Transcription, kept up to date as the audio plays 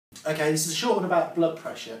Okay, this is a short one about blood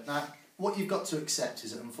pressure. Now, what you've got to accept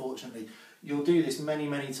is that unfortunately you'll do this many,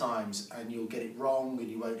 many times and you'll get it wrong and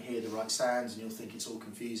you won't hear the right sounds and you'll think it's all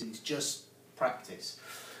confusing. It's just practice.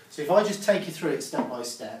 So if I just take you through it step by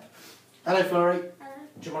step. Hello, Florrie. Hello.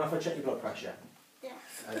 Do you mind if I check your blood pressure? Yes.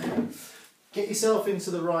 Okay. Get yourself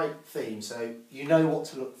into the right theme so you know what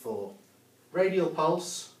to look for. Radial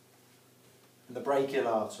pulse and the brachial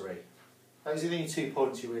artery. Those are the only 2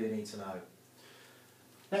 points you really need to know.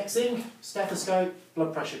 Next thing, stethoscope,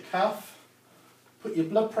 blood pressure cuff. Put your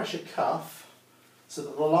blood pressure cuff so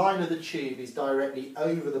that the line of the tube is directly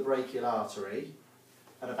over the brachial artery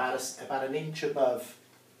and about an inch above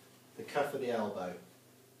the cuff of the elbow.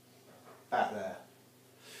 About there.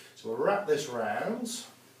 So we'll wrap this round.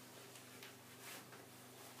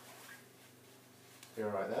 You're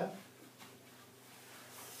right there.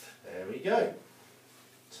 There we go.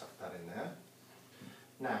 Tuck that in there.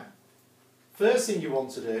 Now, first thing you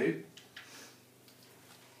want to do,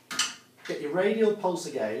 get your radial pulse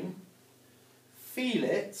again, feel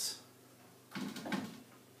it,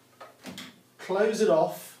 close it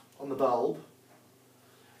off on the bulb,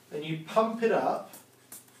 and you pump it up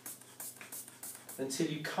until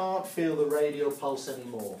you can't feel the radial pulse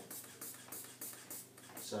anymore.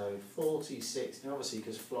 So 46, and obviously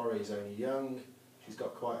because Florrie is only young, she's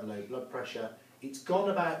got quite a low blood pressure. It's gone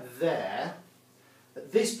about there.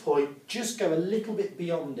 At this point, just go a little bit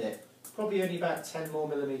beyond it, probably only about 10 more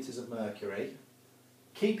millimetres of mercury.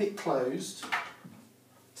 Keep it closed.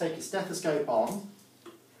 Take your stethoscope on.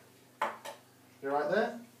 You're right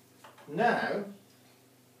there. Now,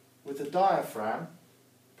 with the diaphragm,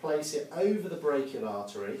 place it over the brachial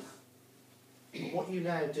artery. And what you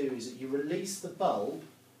now do is that you release the bulb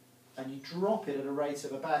and you drop it at a rate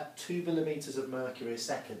of about 2 millimetres of mercury a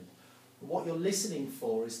second. And what you're listening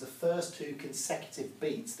for is the first 2 consecutive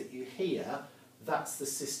beats that you hear. That's the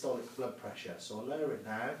systolic blood pressure. So I'll lower it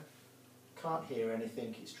now. Can't hear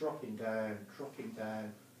anything. It's dropping down, dropping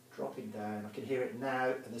down, dropping down. I can hear it now,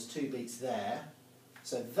 and there's 2 beats there.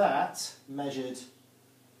 So that measured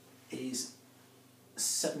is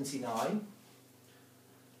 79.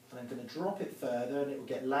 And I'm going to drop it further, and it will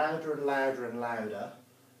get louder and louder and louder.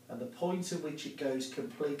 And the point at which it goes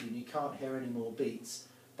completely, and you can't hear any more beats,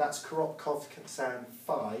 that's Korotkoff sound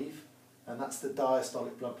 5, and that's the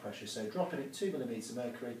diastolic blood pressure. So dropping it 2 millimetres of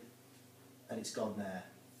mercury, and it's gone there.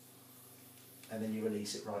 And then you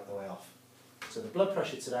release it right the way off. So the blood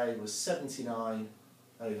pressure today was 79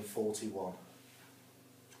 over 41.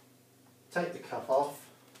 Take the cuff off.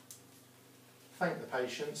 Thank the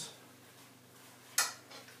patient.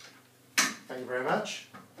 Thank you very much.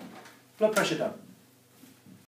 Blood pressure done.